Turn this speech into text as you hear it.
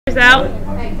out,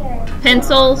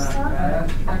 pencils.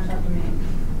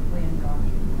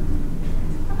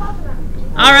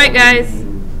 All right, guys.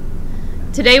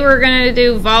 Today we're going to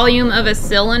do volume of a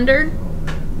cylinder.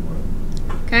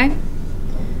 Okay.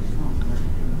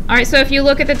 All right, so if you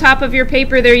look at the top of your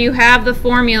paper there, you have the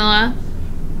formula.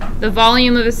 The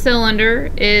volume of a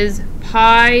cylinder is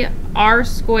pi r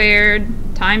squared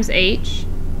times h.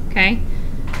 Okay.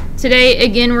 Today,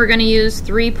 again, we're going to use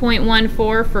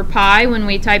 3.14 for pi when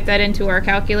we type that into our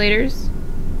calculators.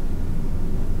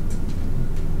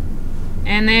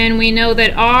 And then we know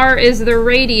that r is the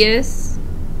radius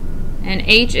and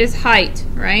h is height,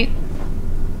 right?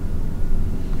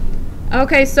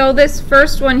 Okay, so this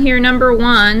first one here, number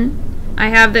 1, I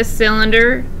have this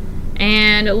cylinder,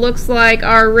 and it looks like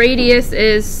our radius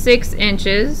is 6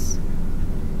 inches,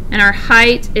 and our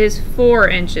height is 4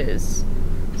 inches.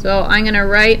 So I'm going to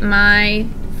write my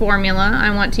formula.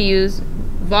 I want to use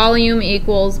volume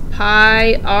equals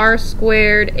pi r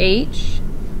squared h.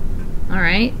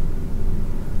 Alright.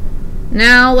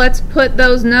 Now let's put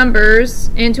those numbers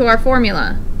into our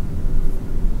formula.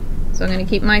 So I'm going to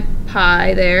keep my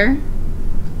pi there.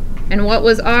 And what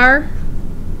was r?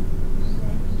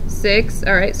 6.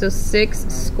 Alright, so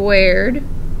 6 squared.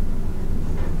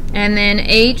 And then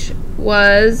h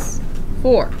was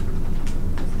 4.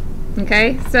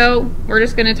 Okay, so we're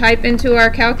just going to type into our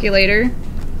calculator.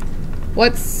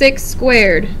 What's 6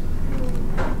 squared?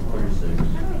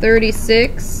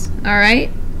 36.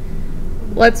 Alright.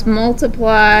 Let's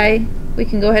multiply. We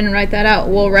can go ahead and write that out.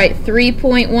 We'll write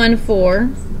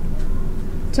 3.14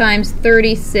 times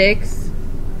 36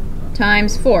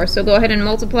 times 4. So go ahead and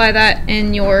multiply that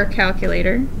in your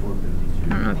calculator. I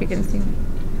don't know if you can see.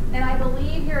 And I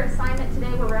believe your assignment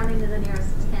today, we're rounding to the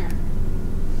nearest 10.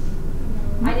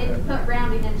 I didn't put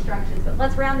rounding instructions, but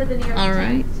let's round to the nearest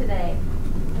 10 today.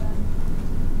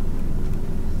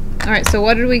 All right, so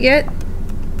what did we get?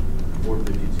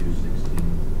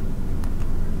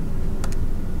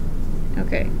 452.16.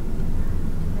 Okay.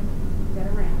 Got to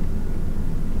round.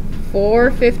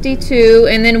 452,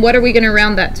 and then what are we going to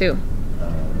round that to?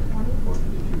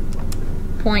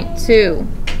 0.2.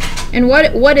 And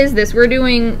what is this? We're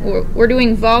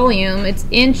doing volume. It's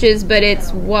inches, but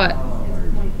it's what?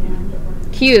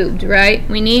 Cubed, right?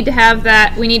 We need to have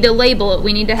that. We need to label it.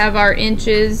 We need to have our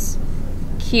inches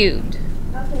cubed.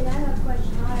 Okay, I have a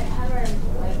question. How are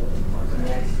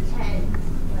next 10?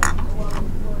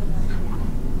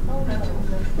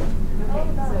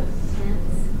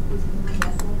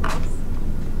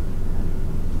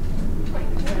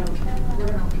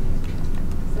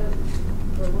 So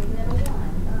we're looking at a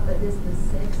 1, but does the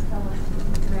 6 tell us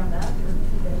to round up or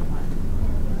keep it at 1?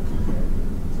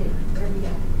 2. There we go.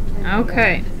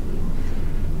 Okay.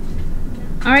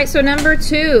 All right, so number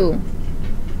 2.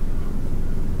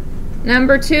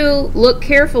 Number 2, look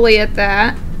carefully at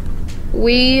that.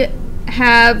 We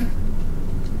have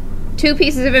 2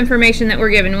 pieces of information that we're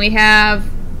given. We have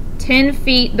 10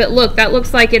 feet, but look, that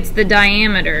looks like it's the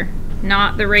diameter,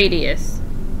 not the radius,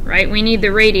 right? We need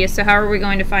the radius, so how are we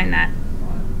going to find that?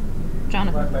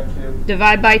 Jonathan?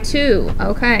 Divide by 2.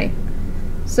 Okay.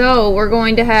 So we're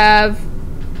going to have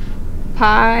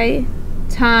pi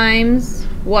times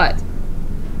what?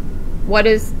 What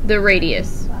is the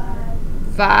radius?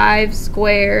 5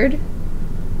 squared.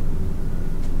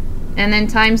 And then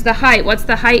times the height. What's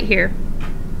the height here?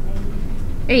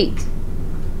 8.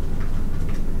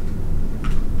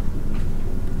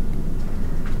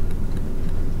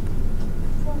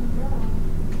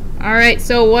 Alright,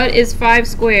 so what is 5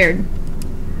 squared?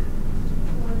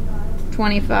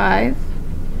 25.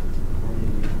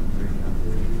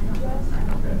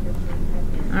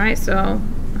 Alright, so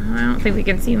I don't think we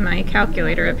can see my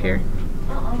calculator up here.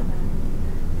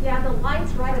 Yeah, the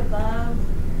lights right above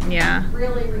Yeah.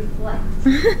 really reflect.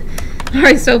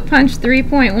 Alright, so punch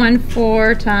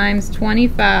 3.14 times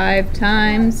 25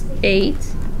 times 8.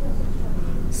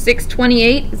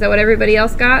 628, is that what everybody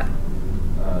else got?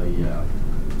 Yeah.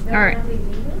 Alright.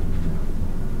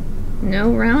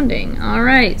 No rounding.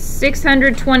 Alright,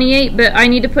 628, but I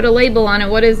need to put a label on it.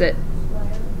 What is it?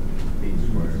 8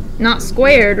 squared. Not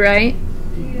squared, right?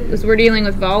 Because we're dealing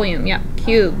with volume. Yeah,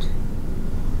 cubed.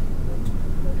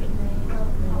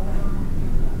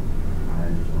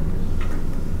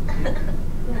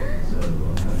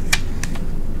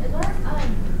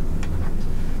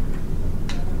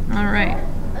 Alright.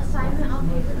 Assignment on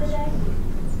paper today?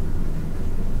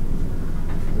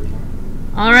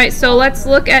 Alright, so let's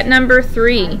look at number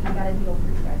 3. I got a deal for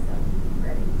you guys, so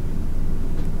ready.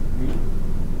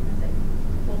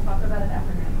 We'll talk about it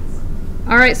after next.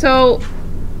 Alright, so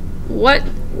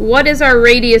what is our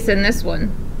radius in this one?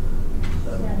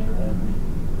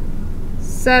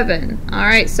 7. All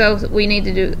right, so we need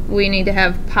to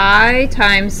have pi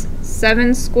times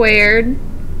 7 squared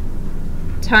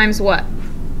times what?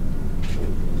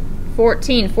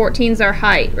 14. 14's our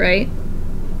height, right?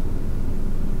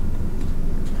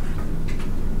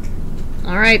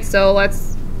 All right, so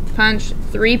let's punch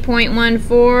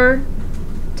 3.14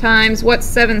 times what's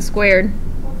 7 squared?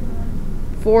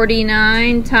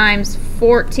 49 times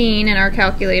 14 in our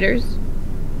calculators.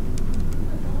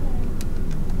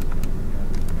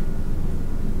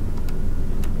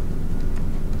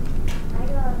 I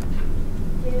got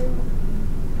 2,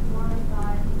 1,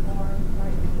 5, 4,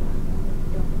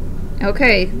 5.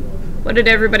 Okay, what did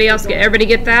everybody else get? Everybody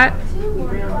get that? 2,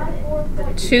 1, 5, 4,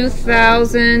 5.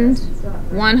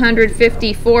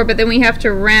 2,154, but then we have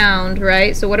to round,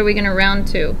 right? So what are we going to round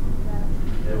to?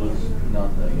 It was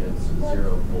nothing. It's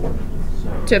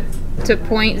 0.4. So. To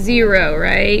 0.0,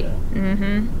 right?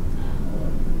 Mm-hmm.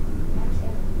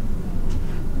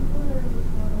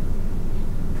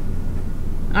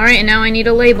 All right, and now I need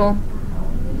a label.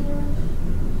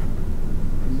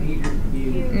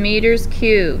 Meters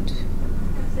cubed.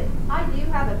 I do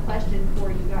have a question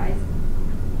for you guys.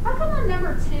 How come on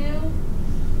number 2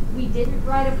 we didn't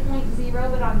write a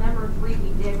 0.0, but on number 3 we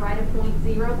did write a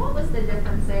 0.0? What was the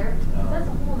difference there? That's a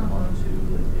whole number. On 2,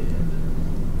 it ended.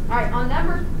 All right, on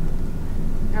number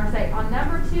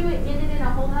 2 it ended in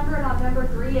a whole number, and on number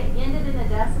 3 it ended in a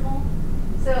decimal.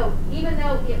 So even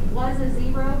though it was a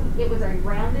 0, it was a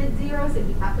rounded 0, so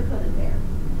you have to put it there.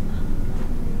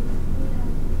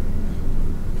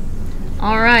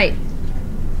 All right.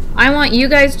 I want you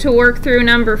guys to work through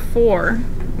number 4,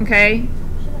 okay?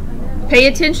 Pay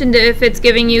attention to if it's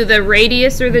giving you the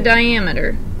radius or the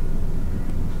diameter.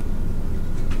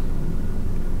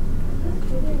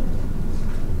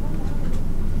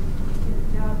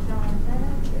 Good job,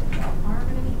 Jonathan. Good job,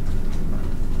 Harmony.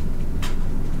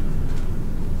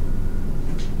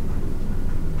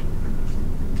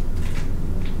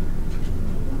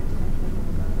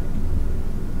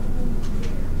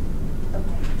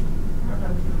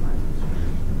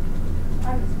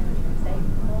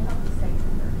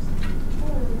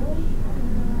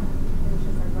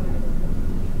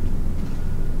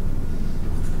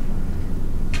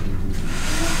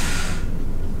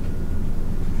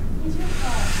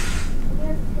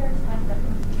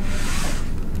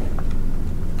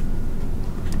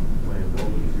 Wait, what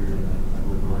was your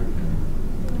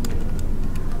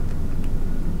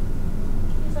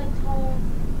He's like tall.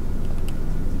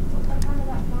 I kind of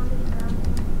got bonded around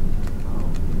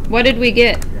him. What did we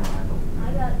get? Yeah, I don't.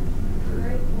 I got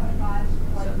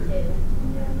 3.5, like 2.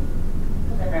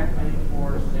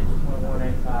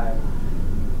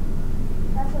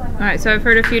 That's what I got. All right, so I've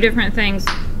heard a few different things.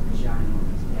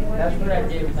 That's what I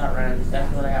did without rounding.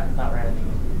 That's what I got without rounding.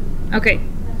 Okay,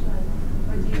 That's what I got.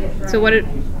 What did you get? so what did...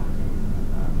 Hey,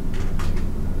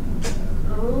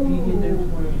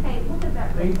 look at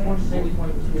that. right there.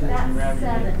 3.6.2. That's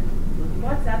 7.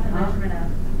 What's that the measurement of?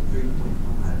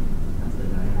 3.5. That's the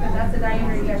diameter. That's the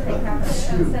diameter you gotta take out.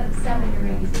 That's 7 your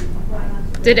radius.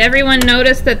 Did everyone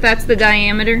notice that that's the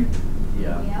diameter?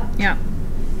 Yeah. Yeah. Yeah.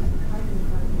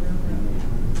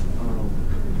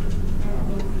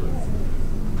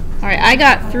 All right, I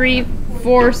got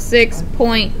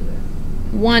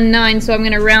 346.19, so I'm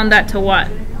going to round that to what?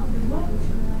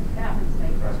 That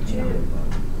one's big.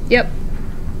 Yep.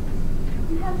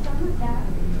 You have some with that.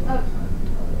 Oh,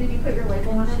 did you put your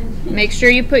label on it? Make sure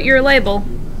you put your label.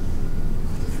 You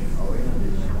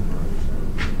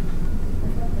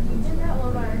did that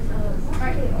one by ourselves. All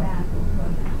right, get back.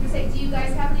 You say, do you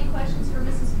guys have any questions for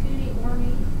Mrs. Cooney or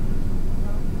me?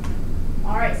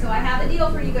 All right, so I have a deal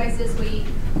for you guys this week.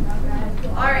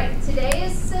 All right, today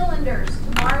is cylinders,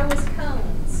 tomorrow is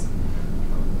cones.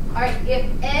 All right, if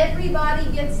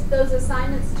everybody gets those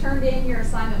assignments turned in, your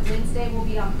assignment Wednesday will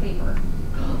be on paper.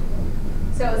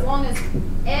 So as long as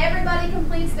everybody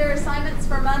completes their assignments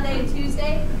for Monday and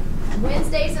Tuesday,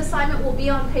 Wednesday's assignment will be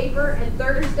on paper, and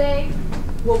Thursday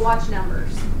we'll watch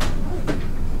numbers.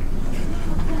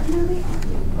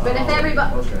 But if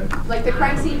everybody, Okay. like the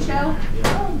crime scene show,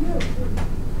 Yeah.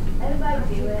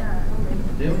 Everybody do it.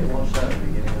 Didn't we watch that at the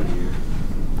beginning of the year?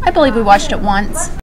 I believe we watched it once.